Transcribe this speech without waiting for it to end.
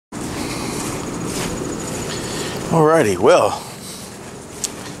Alrighty, well,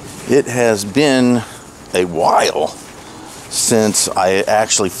 it has been a while since I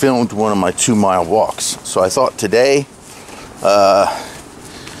actually filmed one of my 2-mile walks. So I thought today I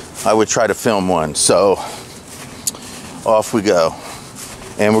would try to film one. So off we go.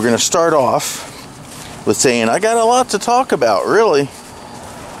 And we're going to start off with saying I got a lot to talk about, really.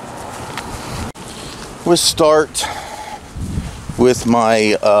 We'll start with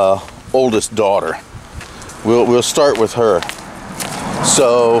my oldest daughter. We'll start with her.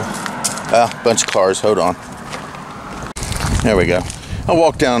 So, bunch of cars, hold on. There we go. I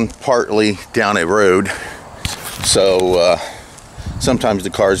walk down partly down a road, so sometimes the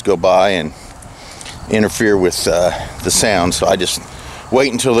cars go by and interfere with the sound, so I just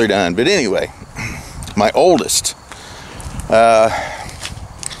wait until they're done. But anyway, my oldest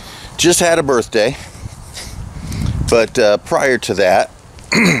just had a birthday, but prior to that,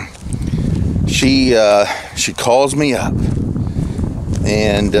 she calls me up,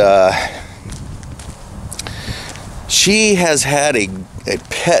 and she has had a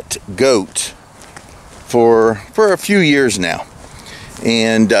pet goat for a few years now,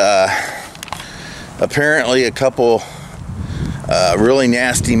 and apparently a couple really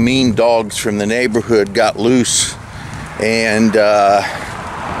nasty, mean dogs from the neighborhood got loose and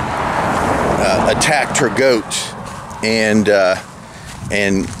attacked her goat and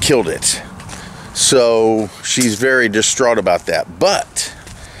killed it. So she's very distraught about that, but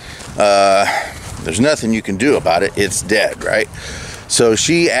there's nothing you can do about it. It's dead, right? So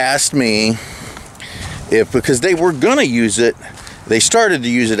she asked me if, because they were gonna use it, they started to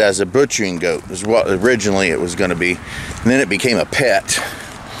use it as a butchering goat, is what originally it was gonna be, and then it became a pet.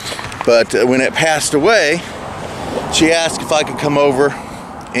 But when it passed away, she asked if I could come over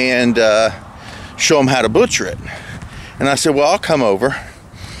and show them how to butcher it. And I said, well, I'll come over.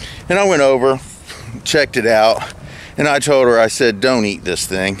 And I went over, checked it out, and I told her, I said, don't eat this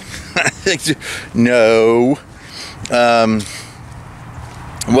thing. No. Well,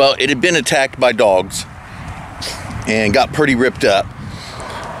 it had been attacked by dogs and got pretty ripped up,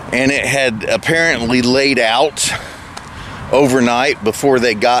 and it had apparently laid out overnight before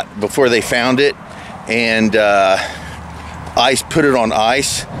they found it, and ice, put it on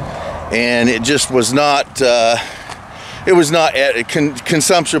ice, and it just was not it was not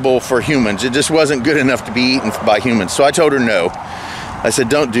consumptible for humans. It just wasn't good enough to be eaten by humans. So I told her no. I said,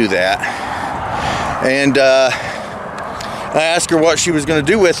 don't do that. And I asked her what she was going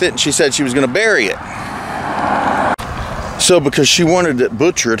to do with it, and she said she was going to bury it. So because she wanted it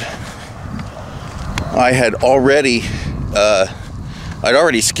butchered, I had already I'd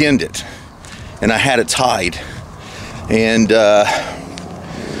already skinned it, and I had it tied. And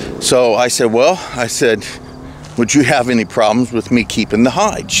so I said, well, would you have any problems with me keeping the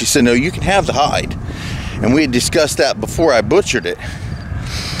hide? She said, no, you can have the hide. And we had discussed that before I butchered it.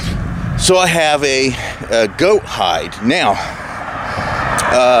 So I have a goat hide. Now,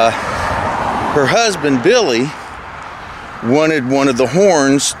 her husband, Billy, wanted one of the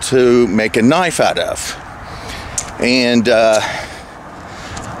horns to make a knife out of. And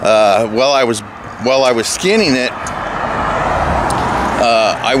while I was skinning it,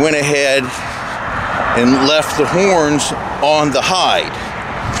 I went ahead and left the horns on the hide.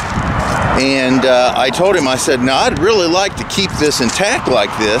 And I told him, I said, now I'd really like to keep this intact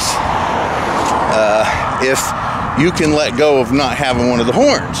like this if you can let go of not having one of the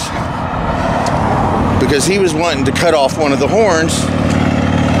horns. Because he was wanting to cut off one of the horns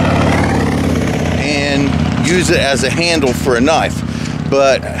and use it as a handle for a knife.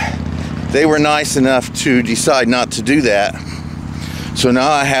 But they were nice enough to decide not to do that. So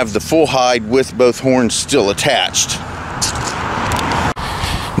now I have the full hide with both horns still attached.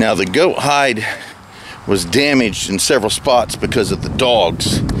 Now the goat hide was damaged in several spots because of the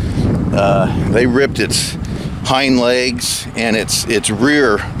dogs. They ripped its hind legs and its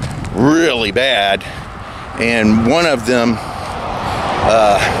rear really bad. And one of them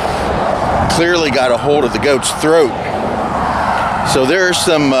clearly got a hold of the goat's throat. So there's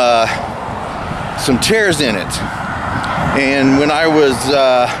some tears in it. And when I was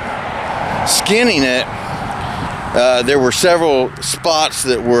skinning it, there were several spots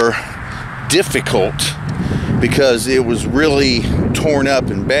that were difficult because it was really torn up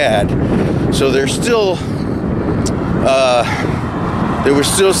and bad. So there's still there was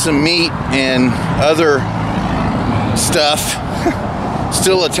still some meat and other stuff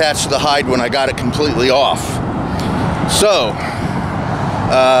still attached to the hide when I got it completely off. So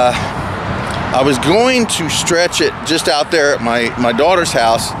I was going to stretch it just out there at my daughter's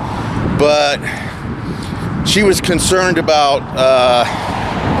house, but she was concerned about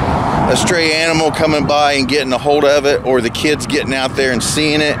a stray animal coming by and getting a hold of it, or the kids getting out there and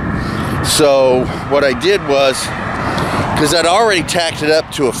seeing it. So what I did was, because I'd already tacked it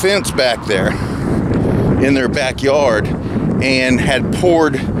up to a fence back there in their backyard and had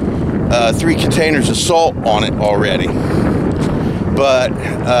poured 3 containers of salt on it already. But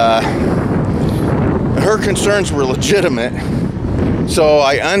her concerns were legitimate, so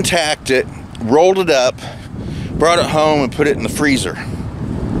I untacked it, rolled it up, brought it home and put it in the freezer.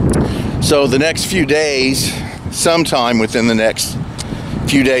 So the next few days, sometime within the next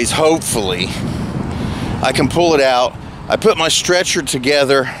few days, hopefully, I can pull it out. I put my stretcher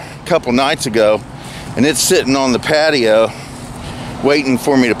together a couple nights ago, and it's sitting on the patio waiting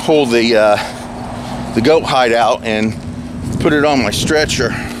for me to pull the goat hide out and put it on my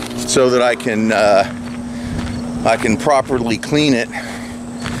stretcher so that I can properly clean it.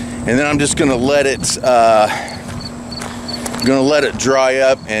 And then I'm just gonna let it dry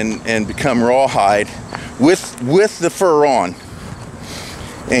up and become rawhide with the fur on.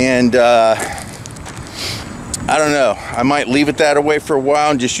 And I don't know, I might leave it that way for a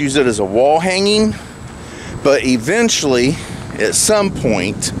while and just use it as a wall hanging. But eventually, at some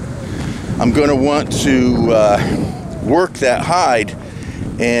point, I'm going to want to work that hide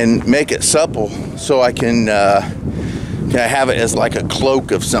and make it supple so I can have it as like a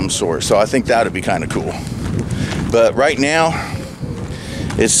cloak of some sort. So I think that would be kind of cool. But right now,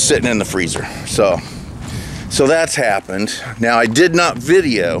 it's sitting in the freezer. So that's happened. Now I did not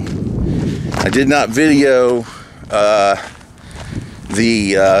video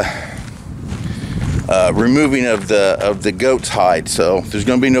the removing of the goat's hide, so there's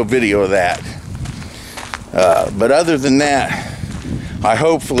going to be no video of that. But other than that, I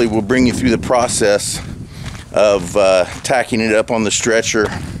hopefully will bring you through the process of tacking it up on the stretcher,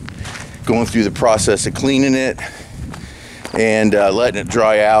 going through the process of cleaning it, and letting it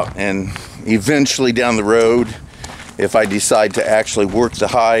dry out. And eventually down the road, if I decide to actually work the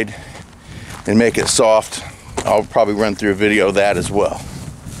hide and make it soft, I'll probably run through a video of that as well.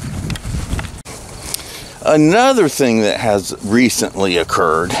 Another thing that has recently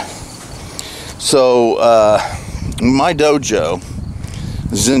occurred, so my dojo,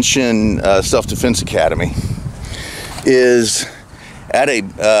 Zenshin Self-Defense Academy, is at a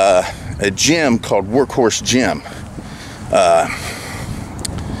gym called Workhorse Gym.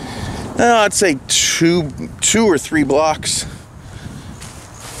 I'd say two or three blocks,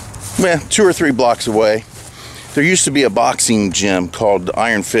 2 or 3 blocks away. There used to be a boxing gym called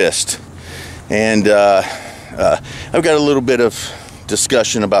Iron Fist, and I've got a little bit of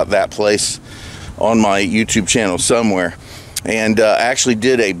discussion about that place on my YouTube channel somewhere. And I actually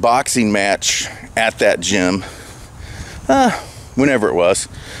did a boxing match at that gym, whenever it was.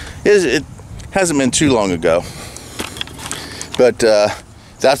 It hasn't been too long ago, but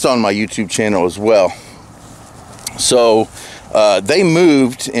that's on my YouTube channel as well. So they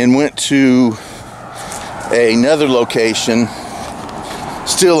moved and went to another location,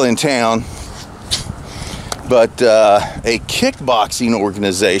 still in town, but a kickboxing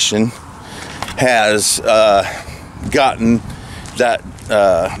organization has gotten that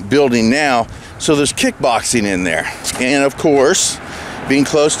building now, so there's kickboxing in there. And of course, being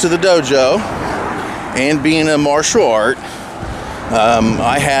close to the dojo and being a martial art,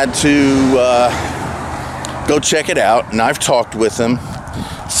 I had to go check it out, and I've talked with them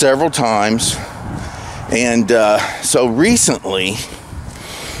several times. And so recently,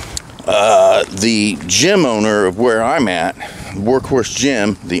 the gym owner of where I'm at, Workhorse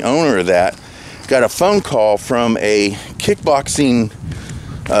Gym, the owner of that, got a phone call from a kickboxing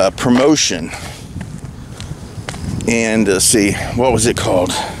promotion. And see, what was it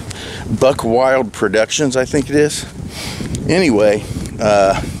called? Buck Wild Productions, I think it is. Anyway,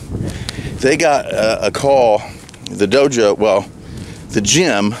 they got a call, the dojo, well, the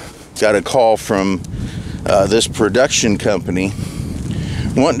gym got a call from this production company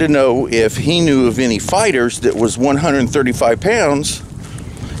wanting to know if he knew of any fighters that was 135 pounds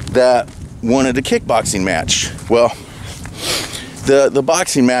that wanted a kickboxing match. Well, the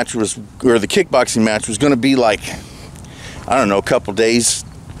boxing match was, or the kickboxing match was going to be like, I don't know, a couple days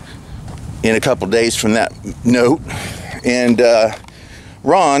from that note. And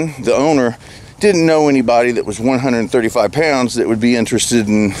Ron, the owner, didn't know anybody that was 135 pounds that would be interested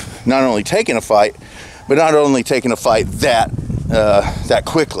in not only taking a fight, but not only taking a fight that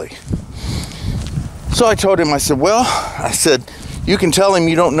quickly. So I told him, I said, you can tell him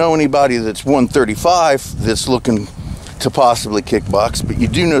you don't know anybody that's 135 that's looking to possibly kickbox, but you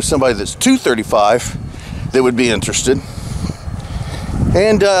do know somebody that's 235 that would be interested.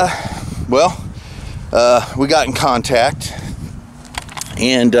 And we got in contact,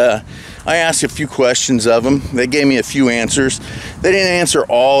 And I asked a few questions of them. They gave me a few answers. They didn't answer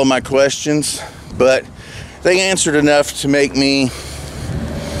all of my questions, but they answered enough to make me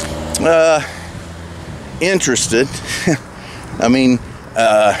interested. I mean,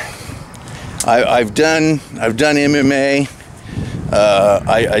 I've done MMA.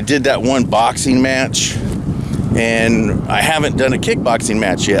 I did that one boxing match, and I haven't done a kickboxing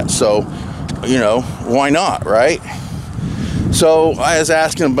match yet. So, you know, why not, right? So I was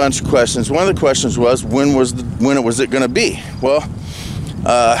asking a bunch of questions. One of the questions was, when was it going to be? Well,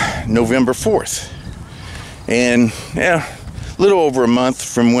 November 4th. And yeah, a little over a month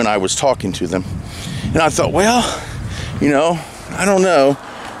from when I was talking to them. And I thought, well, you know, I don't know.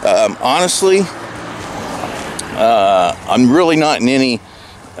 Honestly, I'm really not in any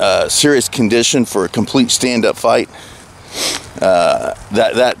serious condition for a complete stand-up fight.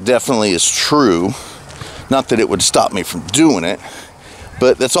 That definitely is true. Not that it would stop me from doing it,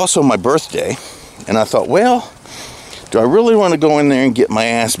 but that's also my birthday. And I thought, well, do I really want to go in there and get my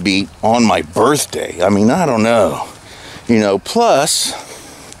ass beat on my birthday? I mean, I don't know. You know, plus,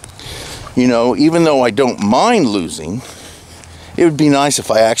 you know, even though I don't mind losing, it would be nice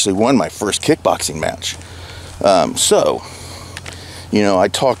if I actually won my first kickboxing match. So, you know, I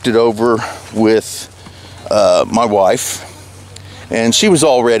talked it over with my wife, and she was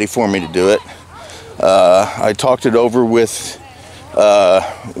all ready for me to do it. I talked it over with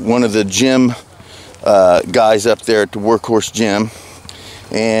one of the gym guys up there at the Workhorse Gym,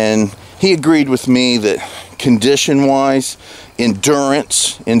 and he agreed with me that condition-wise,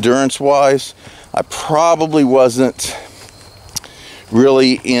 endurance-wise, I probably wasn't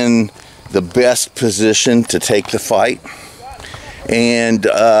really in the best position to take the fight. And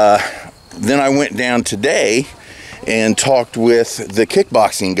then I went down today and talked with the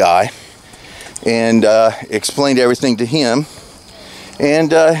kickboxing guy and explained everything to him.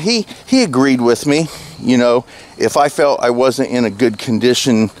 And he agreed with me. You know, if I felt I wasn't in a good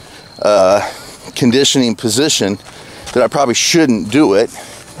conditioning position, that I probably shouldn't do it.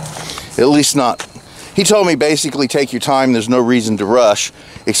 At least not. He told me basically, take your time. There's no reason to rush,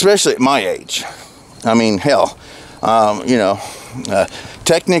 especially at my age. I mean, hell, you know,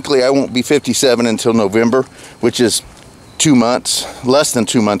 technically I won't be 57 until November, which is 2 months, less than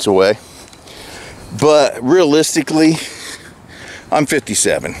 2 months away. But realistically, I'm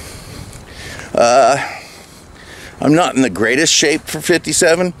 57. I'm not in the greatest shape for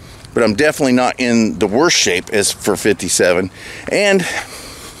 57, but I'm definitely not in the worst shape as for 57. And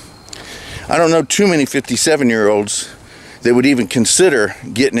I don't know too many 57-year-olds that would even consider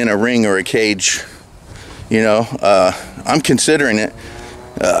getting in a ring or a cage. You know, I'm considering it.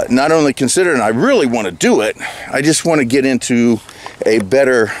 Not only considering, I really want to do it. I just want to get into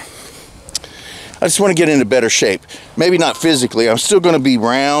better shape. Maybe not physically. I'm still going to be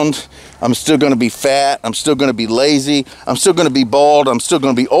round. I'm still going to be fat. I'm still going to be lazy. I'm still going to be bald. I'm still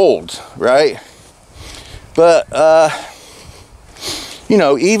going to be old, right? But, you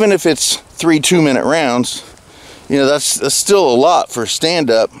know, even if it's 3 2-minute rounds, you know, that's still a lot for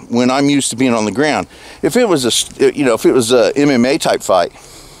stand-up when I'm used to being on the ground. If it was a MMA type fight,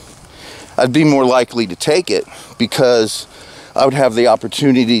 I'd be more likely to take it because I would have the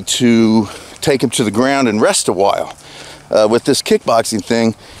opportunity to take him to the ground and rest a while. With this kickboxing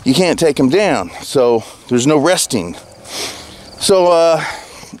thing, you can't take him down, so there's no resting. So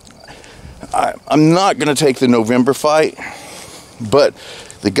I'm not going to take the November fight, but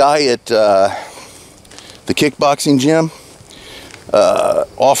the guy at the kickboxing gym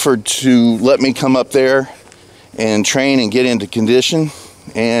offered to let me come up there and train and get into condition,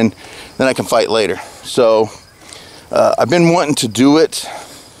 and then I can fight later. So I've been wanting to do it.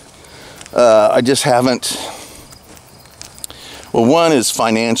 I just haven't. Well, one is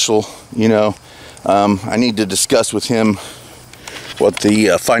financial, you know. I need to discuss with him what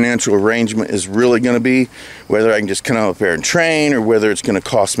the financial arrangement is really going to be, whether I can just come up there and train or whether it's going to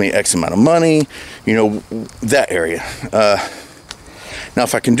cost me X amount of money, you know, that area. Now,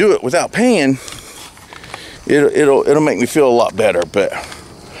 if I can do it without paying, it'll make me feel a lot better, but,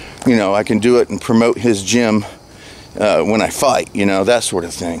 you know, I can do it and promote his gym when I fight, you know, that sort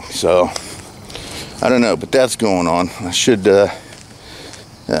of thing. So I don't know, but that's going on. I should,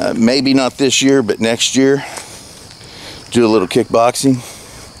 maybe not this year, but next year, do a little kickboxing.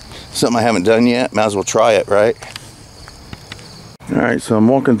 Something I haven't done yet. Might as well try it, right? All right, so I'm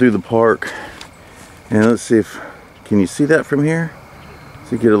walking through the park, and let's see if, can you see that from here?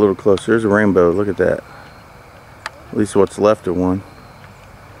 Let's get a little closer. There's a rainbow. Look at that. At least what's left of one.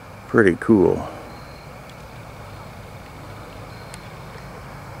 Pretty cool.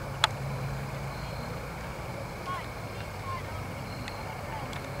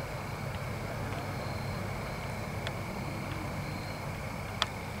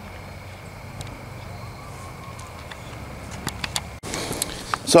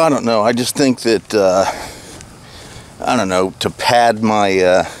 So I don't know. I just think that I don't know, to pad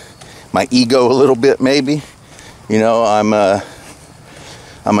my my ego a little bit, maybe. You know, I'm a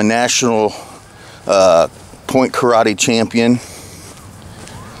national point karate champion.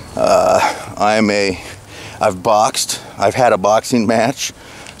 I've boxed. I've had a boxing match,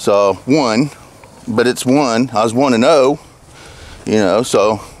 so won, but it's won. I was 1-0, you know,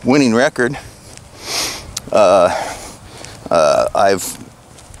 so winning record. I've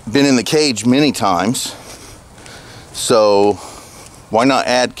been in the cage many times, so why not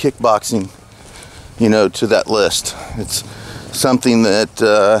add kickboxing, you know, to that list? It's something that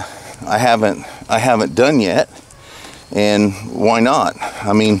I haven't done yet, and why not?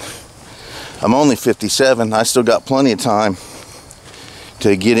 I mean, I'm only 57. I still got plenty of time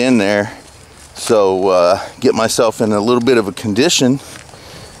to get in there, so get myself in a little bit of a condition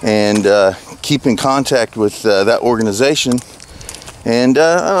and keep in contact with that organization, and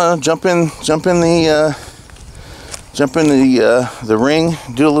jump in the ring,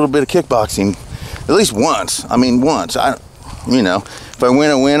 do a little bit of kickboxing, at least once. I mean, once. You know, if I win,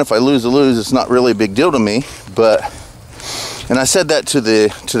 I win. If I lose, I lose. It's not really a big deal to me. But, and I said that to the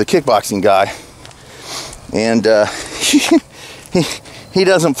kickboxing guy, and he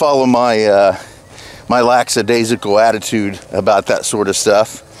doesn't follow my my lackadaisical attitude about that sort of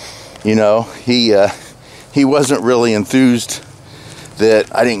stuff. You know, he wasn't really enthused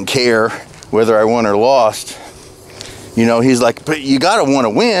that I didn't care whether I won or lost. You know, he's like, but you gotta want to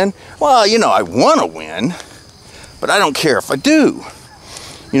win. Well, you know, I want to win, but I don't care if I do.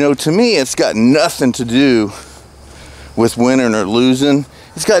 You know, to me, it's got nothing to do with winning or losing.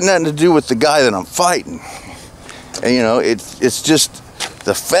 It's got nothing to do with the guy that I'm fighting. And, you know, it's just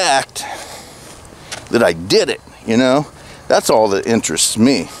the fact that I did it, you know. That's all that interests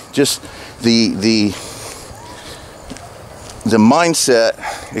me. Just the mindset,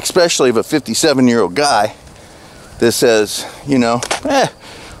 especially of a 57-year-old guy that says, you know,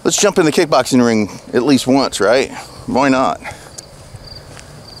 let's jump in the kickboxing ring at least once, right? Why not?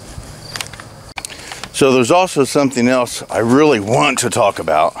 So there's also something else I really want to talk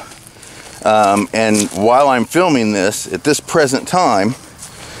about. And while I'm filming this, at this present time,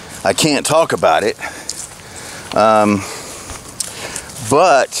 I can't talk about it.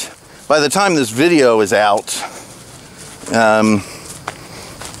 But by the time this video is out,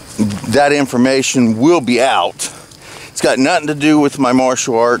 that information will be out. It's got nothing to do with my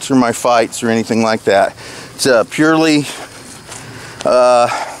martial arts or my fights or anything like that. It's purely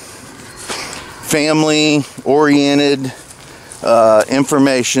family-oriented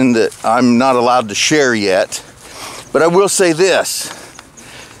information that I'm not allowed to share yet. But I will say this: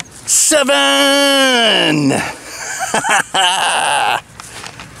 7!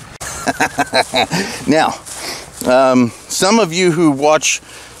 Now, some of you who watch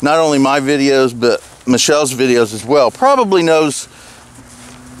not only my videos but Michelle's videos as well probably kind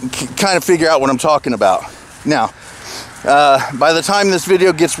of figure out what I'm talking about. Now, by the time this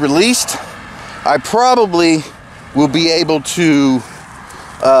video gets released, I probably will be able to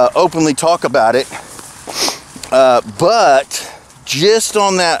openly talk about it, but just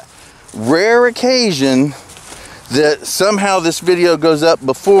on that rare occasion that somehow this video goes up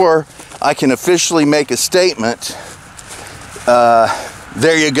before I can officially make a statement,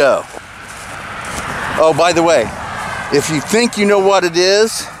 there you go. Oh, by the way, if you think you know what it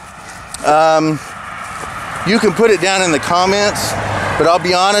is, you can put it down in the comments, but I'll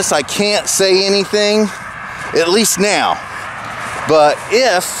be honest, I can't say anything, at least now. But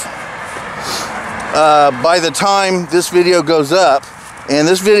if by the time this video goes up, and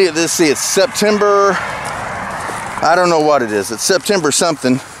this video, let's see, it's September, I don't know what it is, it's September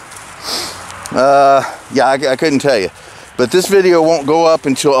something. Yeah, I couldn't tell you. But this video won't go up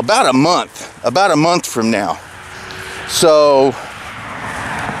until about a month from now. So,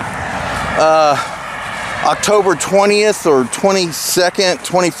 October 20th or 22nd,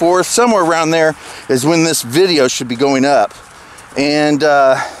 24th, somewhere around there is when this video should be going up. And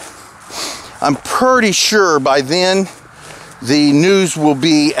I'm pretty sure by then the news will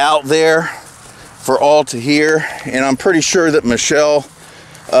be out there for all to hear. And I'm pretty sure that Michelle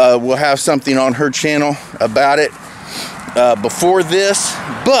will have something on her channel about it before this.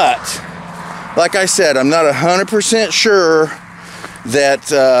 But like I said, I'm not 100% sure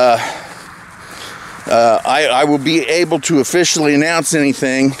that I will be able to officially announce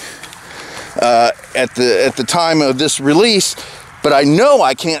anything at the time of this release, but I know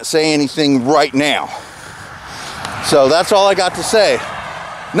I can't say anything right now. So that's all I got to say.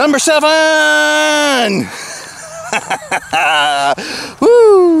 Number 7!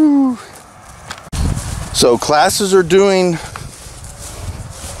 Woo! So classes are doing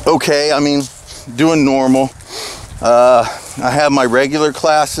okay. I mean, doing normal. I have my regular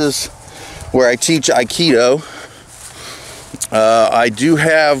classes where I teach Aikido. I do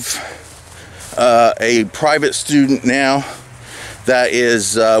have a private student now that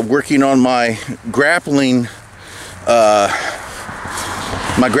is working on my grappling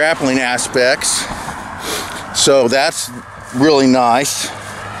aspects, so that's really nice.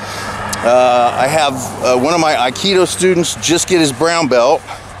 I have one of my Aikido students just get his brown belt,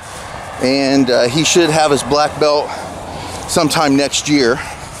 and he should have his black belt sometime next year,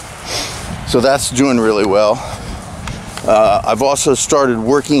 so that's doing really well. I've also started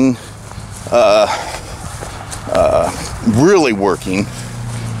working, really working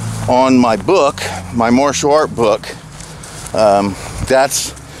on my book, my martial art book. I'm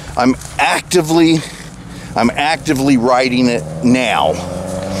actively writing it now.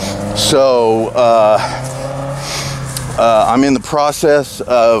 So I'm in the process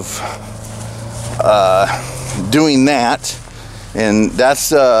of doing that, and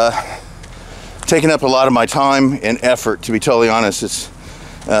that's taking up a lot of my time and effort, to be totally honest.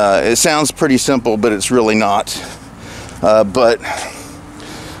 It sounds pretty simple, but it's really not. But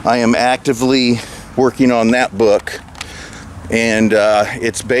I am actively working on that book, and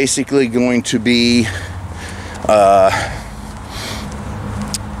it's basically going to be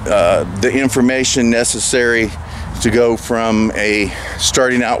the information necessary to go from a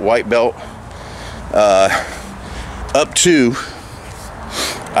starting out white belt up to,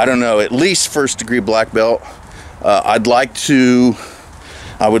 I don't know, at least first degree black belt. I would like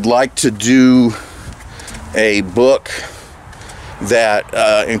to do a book that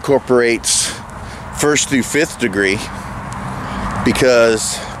incorporates first through fifth degree,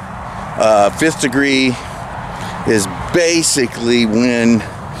 because fifth degree is basically when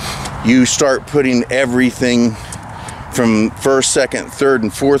you start putting everything from first, second, third,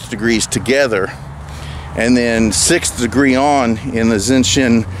 and fourth degrees together. And then sixth degree on in the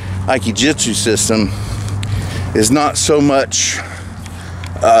Zenshin Aikijitsu system is not so much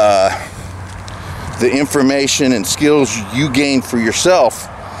the information and skills you gain for yourself,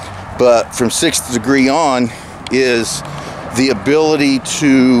 but from sixth degree on is the ability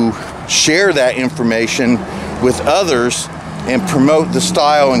to share that information with others and promote the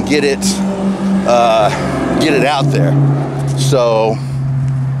style and get it out there. So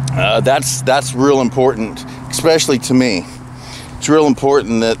that's real important, especially to me. It's real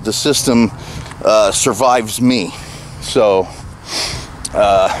important that the system survives me. So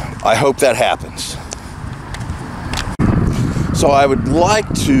I hope that happens. So I would like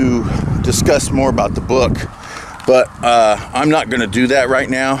to discuss more about the book, but I'm not going to do that right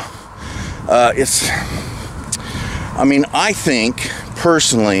now. I think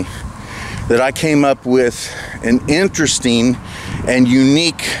personally that I came up with an interesting and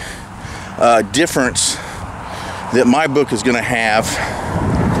unique difference that my book is going to have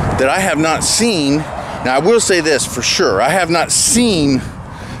that I have not seen. Now, I will say this for sure: I have not seen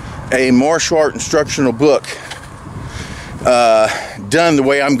a martial art instructional book done the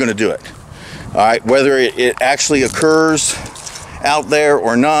way I'm going to do it. All right, whether it actually occurs out there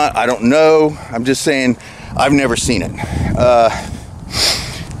or not, I don't know. I'm just saying I've never seen it.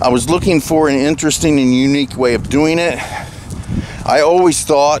 I was looking for an interesting and unique way of doing it. I always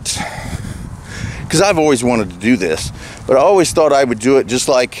thought, because I've always wanted to do this, but I always thought I would do it just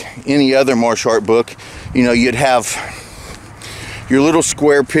like any other martial art book. You know, you'd have your little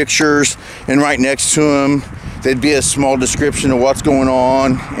square pictures, and right next to them there'd be a small description of what's going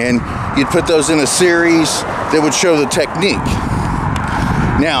on, and you'd put those in a series that would show the technique.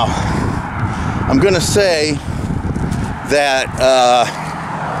 Now, I'm gonna say that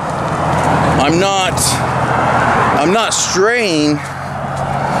I'm not straying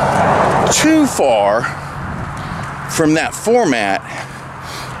too far from that format,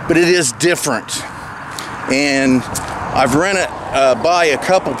 but it is different. And I've run it by a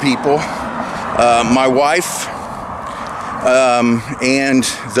couple people, my wife and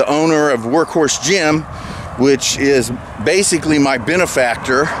the owner of Workhorse Gym, which is basically my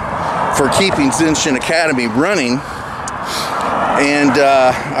benefactor for keeping Zenshin Academy running. And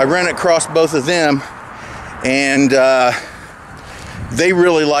I ran it across both of them, and they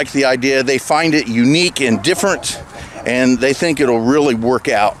really like the idea. They find it unique and different, and they think it'll really work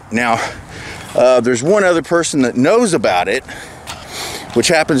out. Now, there's one other person that knows about it, which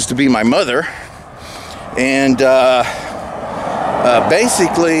happens to be my mother, and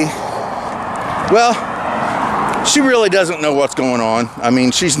basically, well, she really doesn't know what's going on. I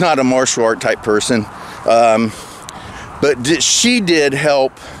mean, she's not a martial art type person, but she did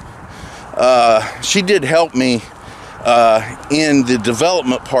help me in the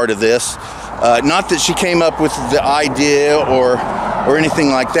development part of this. Not that she came up with the idea or anything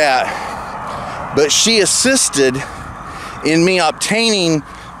like that, but she assisted in me obtaining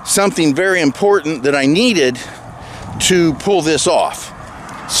something very important that I needed to pull this off.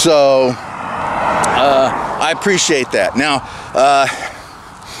 So I appreciate that. Now,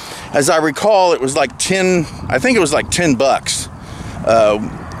 as I recall, it was like 10, I think it was like 10 bucks.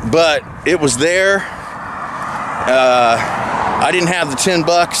 But it was there. I didn't have the 10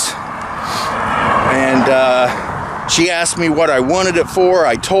 bucks. And she asked me what I wanted it for.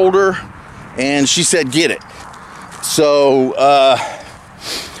 I told her, and she said, get it. So,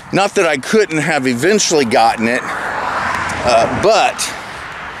 not that I couldn't have eventually gotten it, but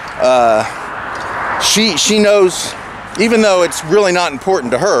she knows, even though it's really not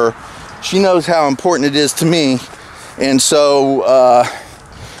important to her, she knows how important it is to me. And so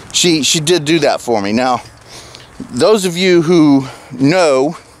she did do that for me. Now, those of you who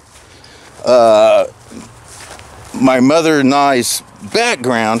know my mother and I's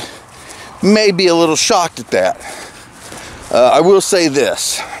background may be a little shocked at that. I will say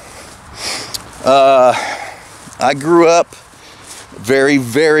this. I grew up very,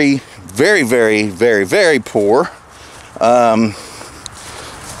 very, very, very, very, very poor. In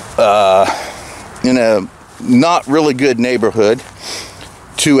a not really good neighborhood,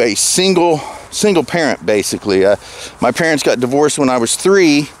 to a single parent, basically. My parents got divorced when I was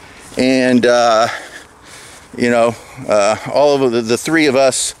 3, and you know, all of the 3 of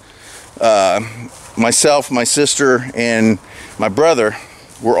us, myself, my sister, and my brother,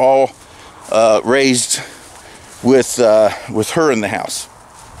 were all raised with her in the house.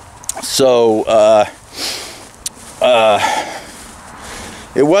 So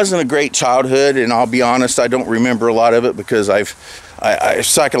it wasn't a great childhood, and I'll be honest, I don't remember a lot of it because I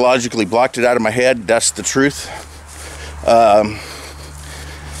psychologically blocked it out of my head. That's the truth.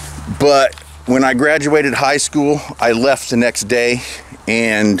 But when I graduated high school, I left the next day,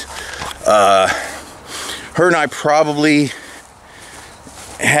 and her and I probably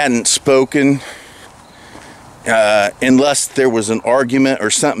hadn't spoken unless there was an argument or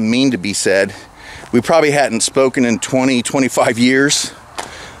something mean to be said. We probably hadn't spoken in 20-25 years.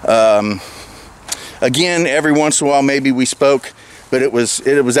 Again, every once in a while maybe we spoke, but it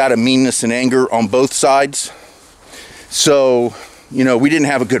was out of meanness and anger on both sides. So, you know, we didn't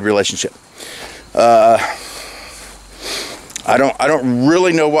have a good relationship. I don't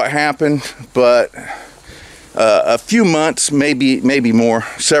really know what happened, but a few months, maybe more,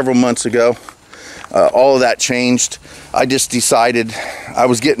 several months ago, all of that changed. I just decided I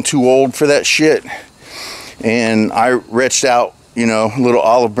was getting too old for that shit, and I reached out, you know, a little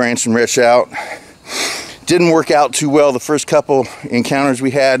olive branch and reached out. Didn't work out too well the first couple encounters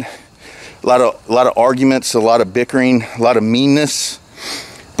we had. A lot of arguments, a lot of bickering, a lot of meanness.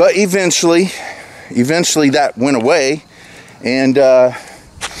 But eventually that went away, and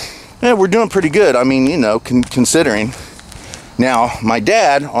yeah, we're doing pretty good. I mean, you know, considering. Now, my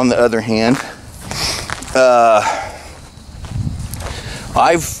dad, on the other hand,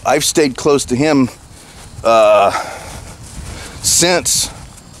 I've stayed close to him since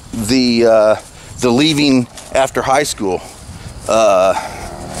the leaving after high school.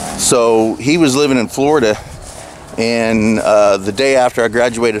 So he was living in Florida, and the day after I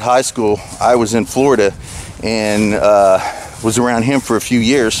graduated high school, I was in Florida and was around him for a few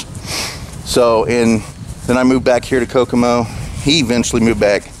years. So, and then I moved back here to Kokomo. He eventually moved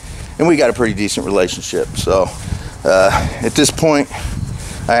back, and we got a pretty decent relationship. So at this point,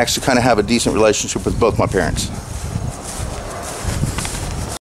 I actually kind of have a decent relationship with both my parents.